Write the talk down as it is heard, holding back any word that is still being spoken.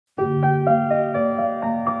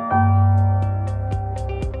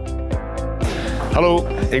Hallo,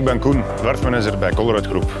 ik ben Koen, werfmanager bij Colruyt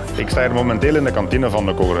Group. Ik sta hier momenteel in de kantine van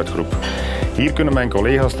de Colruyt Group. Hier kunnen mijn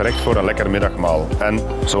collega's terecht voor een lekker middagmaal. En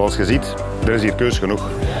zoals je ziet, er is hier keus genoeg.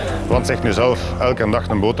 Want zeg nu zelf, elke dag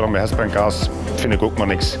een boterham met hesp en kaas vind ik ook maar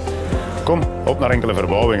niks. Kom, op naar enkele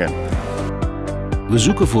verbouwingen. We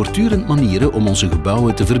zoeken voortdurend manieren om onze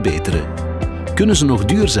gebouwen te verbeteren. Kunnen ze nog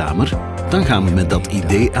duurzamer? Dan gaan we met dat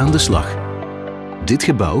idee aan de slag. Dit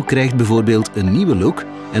gebouw krijgt bijvoorbeeld een nieuwe look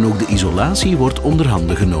en ook de isolatie wordt onder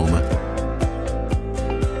handen genomen.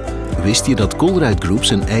 Wist je dat Colruyt Group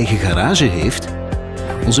zijn eigen garage heeft?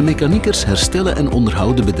 Onze mechaniekers herstellen en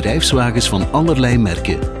onderhouden bedrijfswagens van allerlei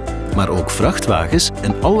merken, maar ook vrachtwagens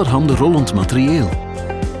en allerhande rollend materiaal.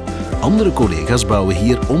 Andere collega's bouwen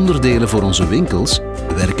hier onderdelen voor onze winkels,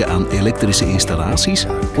 werken aan elektrische installaties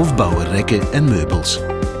of bouwen rekken en meubels.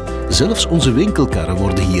 Zelfs onze winkelkarren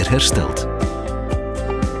worden hier hersteld.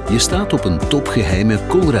 Je staat op een topgeheime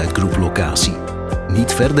Colruyt Group locatie.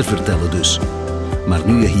 Niet verder vertellen dus. Maar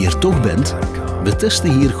nu je hier toch bent, we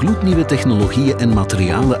testen hier gloednieuwe technologieën en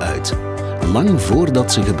materialen uit. Lang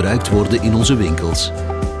voordat ze gebruikt worden in onze winkels.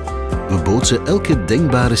 We bootsen elke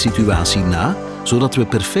denkbare situatie na, zodat we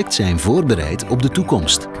perfect zijn voorbereid op de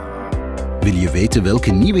toekomst. Wil je weten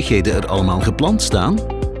welke nieuwigheden er allemaal gepland staan?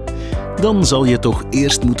 Dan zal je toch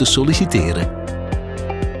eerst moeten solliciteren.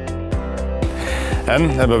 En,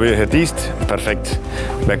 hebben we je geteased? Perfect.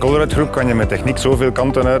 Bij Colruyt Group kan je met techniek zoveel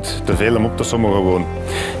kanten uit, te veel om op te sommen gewoon.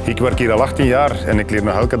 Ik werk hier al 18 jaar en ik leer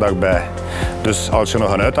nog elke dag bij. Dus als je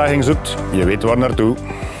nog een uitdaging zoekt, je weet waar naartoe.